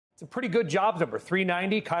It's a pretty good jobs number,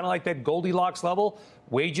 390, kind of like that Goldilocks level.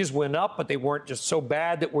 Wages went up, but they weren't just so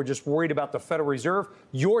bad that we're just worried about the Federal Reserve.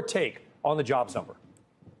 Your take on the jobs number?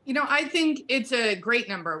 You know, I think it's a great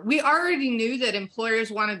number. We already knew that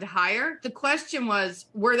employers wanted to hire. The question was,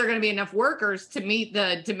 were there going to be enough workers to meet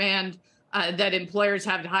the demand that employers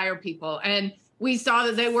have to hire people? And we saw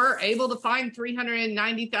that they were able to find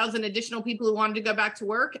 390,000 additional people who wanted to go back to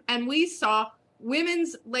work. And we saw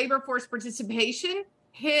women's labor force participation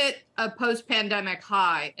hit a post-pandemic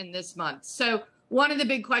high in this month. So one of the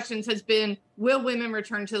big questions has been, will women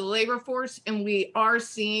return to the labor force? And we are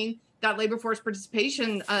seeing that labor force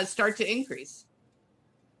participation start to increase.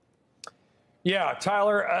 Yeah,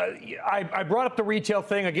 Tyler, I brought up the retail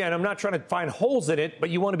thing. Again, I'm not trying to find holes in it, but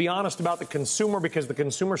you want to be honest about the consumer because the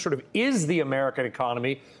consumer sort of is the American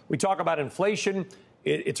economy. We talk about inflation.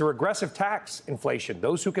 It's a regressive tax inflation.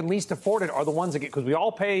 Those who can least afford it are the ones that get, because we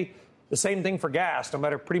all pay the same thing for gas, no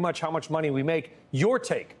matter pretty much how much money we make. Your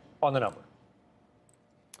take on the number?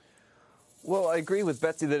 Well, I agree with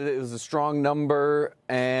Betsy that it was a strong number,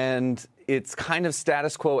 and it's kind of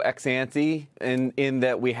status quo ex ante in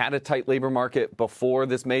that we had a tight labor market before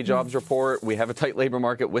this May jobs report. We have a tight labor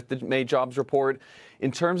market with the May jobs report.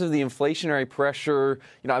 In terms of the inflationary pressure,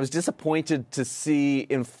 I was disappointed to see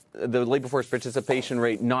the labor force participation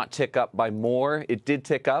rate not tick up by more. It did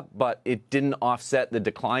tick up, but it didn't offset the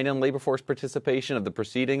decline in labor force participation of the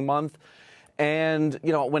preceding month. And,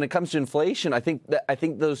 when it comes to inflation, I think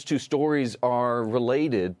those two stories are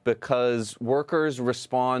related because workers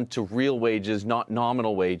respond to real wages, not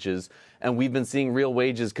nominal wages. And we've been seeing real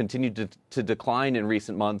wages continue to decline in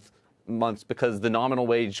recent months because the nominal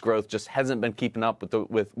wage growth just hasn't been keeping up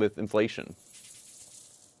with inflation.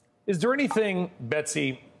 Is there anything,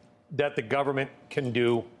 Betsy, that the government can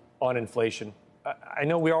do on inflation? I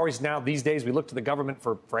know we always now these days we look to the government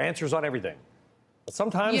for answers on everything.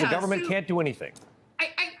 Sometimes the government can't do anything. I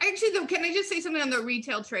actually, though, can I just say something on the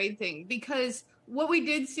retail trade thing? Because what we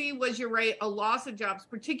did see was, you're right, a loss of jobs,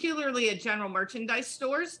 particularly at general merchandise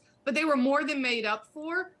stores, but they were more than made up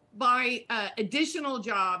for by additional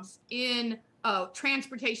jobs in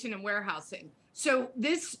transportation and warehousing. So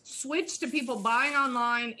this switch to people buying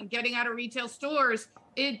online and getting out of retail stores,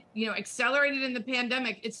 it accelerated in the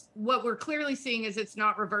pandemic. It's what we're clearly seeing is it's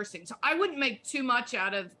not reversing. So I wouldn't make too much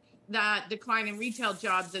out of that decline in retail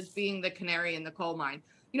jobs as being the canary in the coal mine.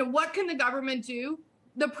 What can the government do?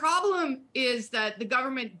 The problem is that the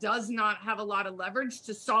government does not have a lot of leverage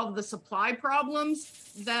to solve the supply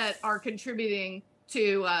problems that are contributing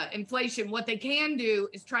to inflation. What they can do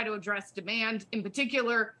is try to address demand. In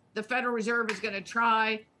particular, the Federal Reserve is going to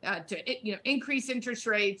try to increase interest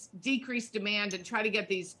rates, decrease demand, and try to get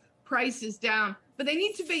these prices down. But they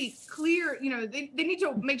need to be clear, they need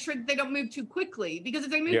to make sure that they don't move too quickly, because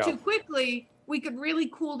if they move too quickly, we could really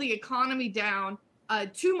cool the economy down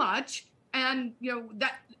too much, and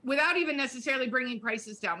that without even necessarily bringing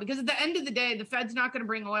prices down. Because at the end of the day, the Fed's not going to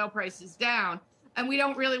bring oil prices down, and we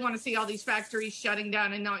don't really want to see all these factories shutting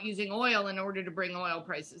down and not using oil in order to bring oil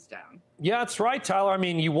prices down. Yeah, that's right, Tyler. I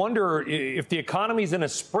mean, you wonder if the economy's in a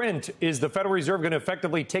sprint, is the Federal Reserve going to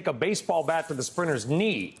effectively take a baseball bat to the sprinter's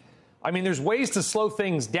knee? I mean, there's ways to slow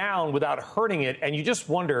things down without hurting it, and you just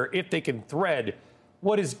wonder if they can thread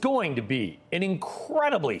what is going to be an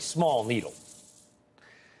incredibly small needle.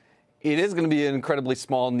 It is going to be an incredibly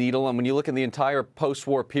small needle, and when you look at the entire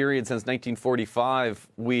post-war period since 1945,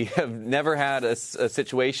 we have never had a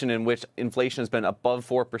situation in which inflation has been above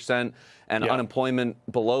 4% and unemployment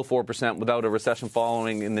below 4% without a recession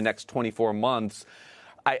following in the next 24 months.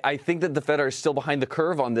 I think that the Fed are still behind the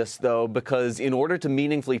curve on this, though, because in order to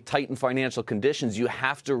meaningfully tighten financial conditions, you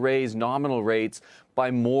have to raise nominal rates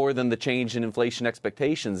by more than the change in inflation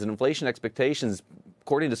expectations. And inflation expectations,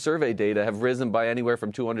 according to survey data, have risen by anywhere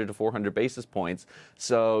from 200 to 400 basis points.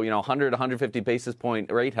 So, 100, 150 basis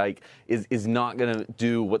point rate hike is not going to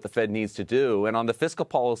do what the Fed needs to do. And on the fiscal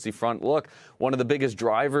policy front, look, one of the biggest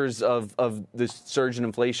drivers of the surge in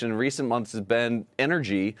inflation in recent months has been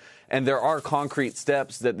energy. And there are concrete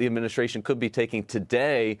steps that the administration could be taking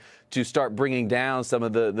today to start bringing down some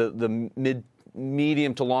of the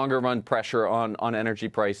medium to longer run pressure on energy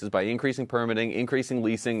prices by increasing permitting, increasing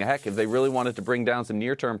leasing. Heck, if they really wanted to bring down some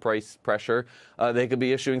near-term price pressure, they could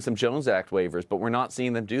be issuing some Jones Act waivers. But we're not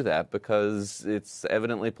seeing them do that because it's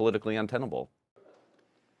evidently politically untenable.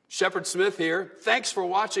 Shepard Smith here. Thanks for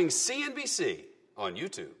watching CNBC on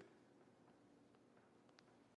YouTube.